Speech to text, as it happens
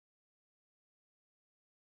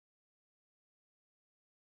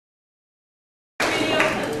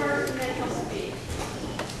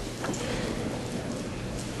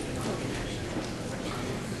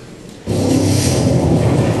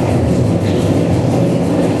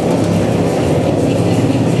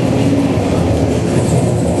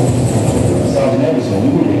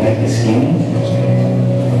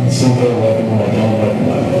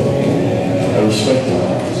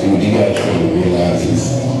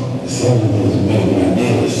Some of those men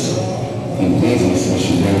ideas and business and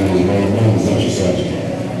she's doing those right moves, don't you, Sergeant?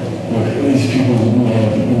 Look, these people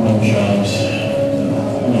have no jobs,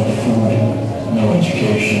 no food, no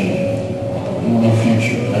education, no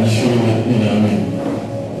future. I just feel that,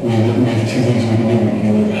 we have two things we can do. We can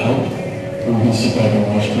either help, or we can sit back and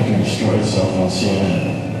watch cooking destroy itself on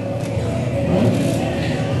CNN. Right?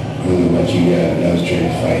 Really what you got, that was trying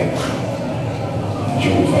to fight. Did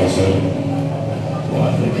you want to fight, sir? Well,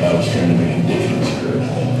 I think I was trying to make a difference, Kurt.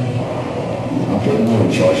 I'm putting you in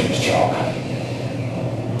charge of this chalk.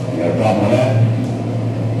 You got a problem with that?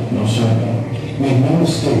 No, sir. Make no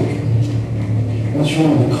mistake. What's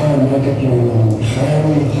wrong with the car market in a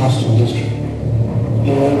highly hostile district?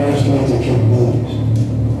 Don't underestimate their capabilities.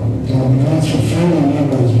 They'll be gone through friendly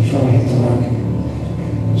neighborhoods before we hit the market.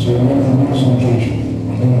 So remember the rules of engagement.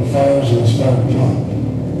 Bring the fires and the start of job.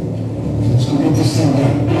 Let's go get this thing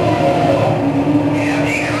done.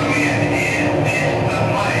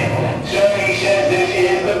 He says this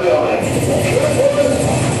is the building.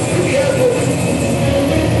 Be careful.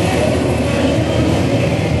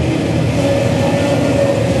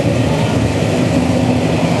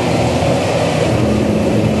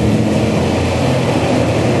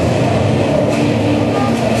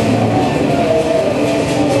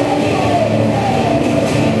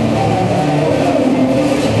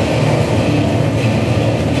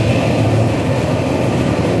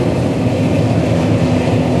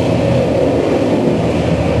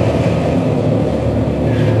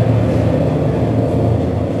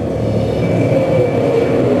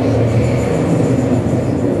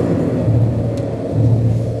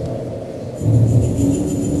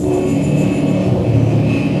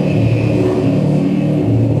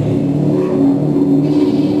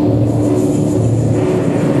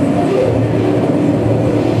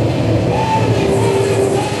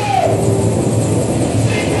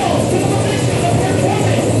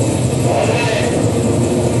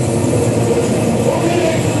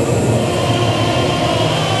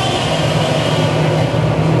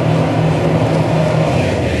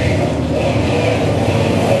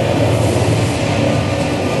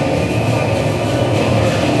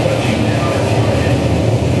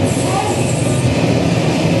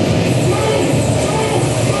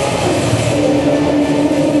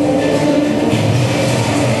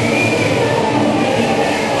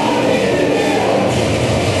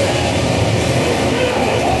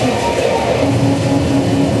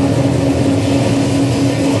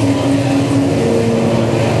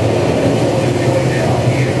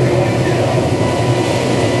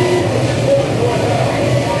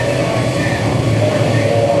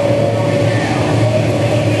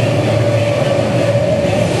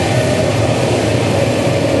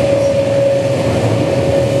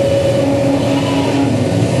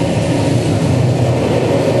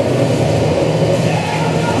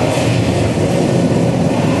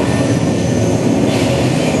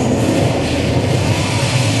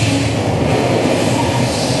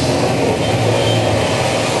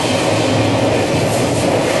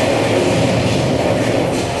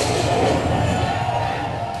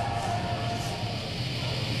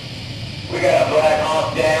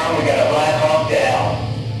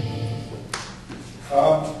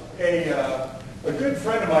 A good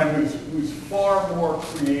friend of mine who's far more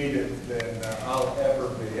creative than I'll ever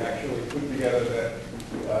be actually put together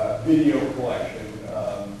that video collection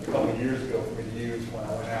a couple of years ago for me to use when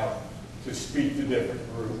I went out to speak to different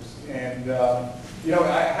groups. And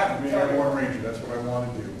I happen to be an airborne ranger. That's what I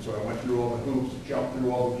want to do. So I went through all the hoops, jumped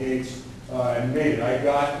through all the gates, and made it. I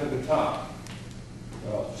got to the top.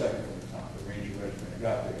 Well, second from the top, the Ranger Regiment. I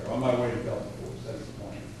got there. On my way to Delta Force. That's the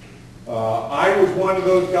point. I was one of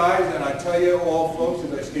those guys, and I tell you all,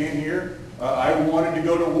 folks, as I stand here, I wanted to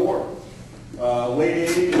go to war. Late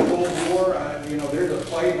 80s, Cold War, there's a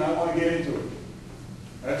fight, and I want to get into it.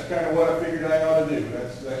 That's kind of what I figured I ought to do.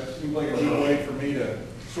 That seems like a good way for me to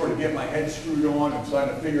sort of get my head screwed on and trying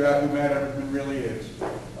to figure out who Matt Eversmann really is.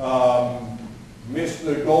 Missed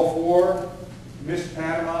the Gulf War, missed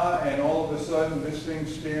Panama, and all of a sudden this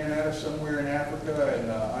thing's staring at us somewhere in Africa,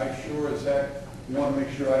 and I sure as heck want to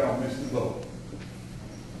make sure I don't miss the boat.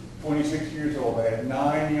 26 years old, I had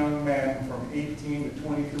 9 young men from 18 to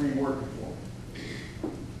 23 working for me.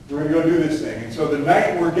 We're going to go do this thing. And so the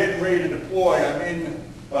night we're getting ready to deploy, I'm in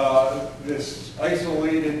this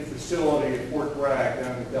isolated facility at Fort Bragg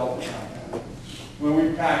down in the Delta Compound. When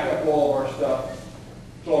we pack up all of our stuff,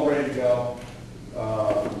 it's all ready to go.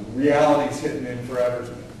 Reality's hitting in for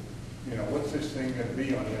Eversmann. What's this thing going to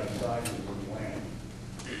be on the other side when we land?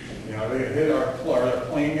 Are they going to hit our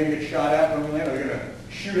plane going to get shot at when we land? Are they going to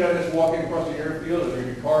shoot at us walking across the airfield? Are there going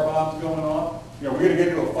to be car bombs going off? we're going to get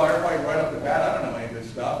into a firefight right off the bat. I don't know any of this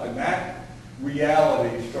stuff. And that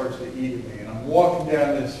reality starts to eat at me. And I'm walking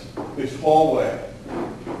down this hallway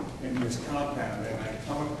in this compound, and I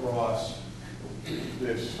come across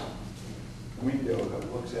this window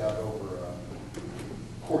that looks out over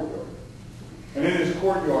a courtyard. And in this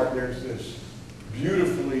courtyard, there's this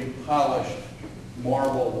beautifully polished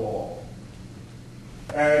marble wall.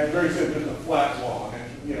 And it's very simple, just a flat wall. And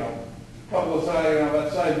it's, a couple of sides, about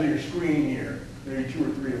the size of your screen here, maybe 2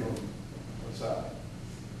 or 3 of them on the side.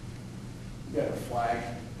 You got a flag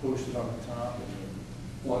posted on the top, and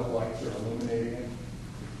the floodlights are illuminating it.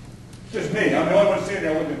 It's just me. I'm the only one sitting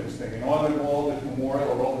there looking at this thing. And on the wall, this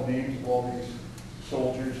memorial of all the names of all these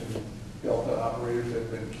soldiers and Delta operators that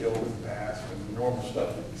have been killed in the past, and the normal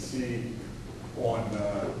stuff that you see on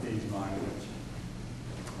these monuments.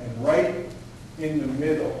 And right in the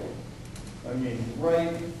middle,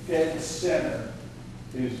 right dead center,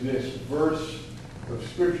 is this verse of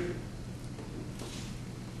Scripture.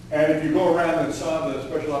 And if you go around the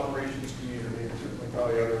special operations community, and certainly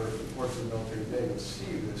probably other parts of the military today, you'll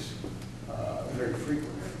see this very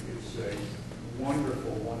frequently. It's a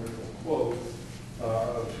wonderful, wonderful quote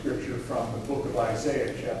of Scripture from the book of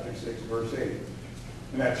Isaiah, chapter 6, verse 8.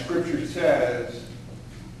 And that Scripture says,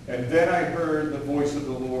 "And then I heard the voice of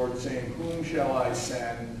the Lord saying, Whom shall I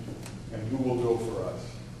send, and who will go for us?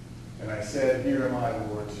 And I said, Here am I,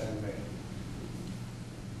 Lord, send me."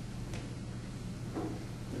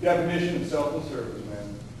 The definition of selfless service,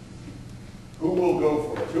 man. Who will go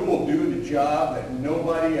for us? Who will do the job that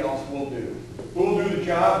nobody else will do? Who will do the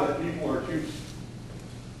job that people are too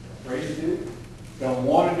afraid to do, don't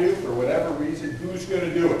want to do for whatever reason? Who's going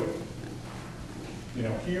to do it?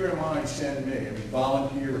 Here am I, send me.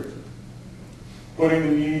 Volunteerism. Putting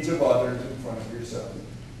the needs of others in front of yourself.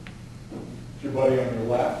 It's your buddy on your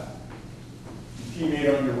left, your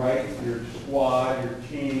teammate on your right, your squad, your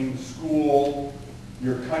team, school,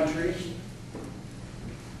 your country.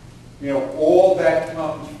 All that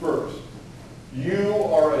comes first. You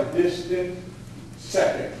are a distant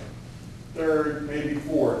second, third, maybe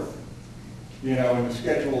fourth, in the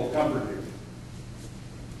schedule of comfort here.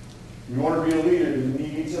 You want to be a leader, the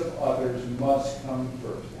needs of others must come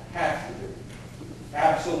first. It has to be.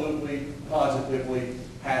 Absolutely, positively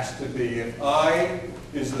has to be. If I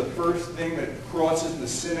is the first thing that crosses the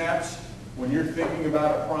synapse when you're thinking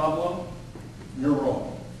about a problem, you're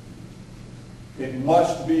wrong. It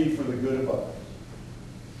must be for the good of others.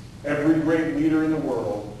 Every great leader in the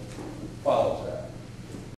world follows that.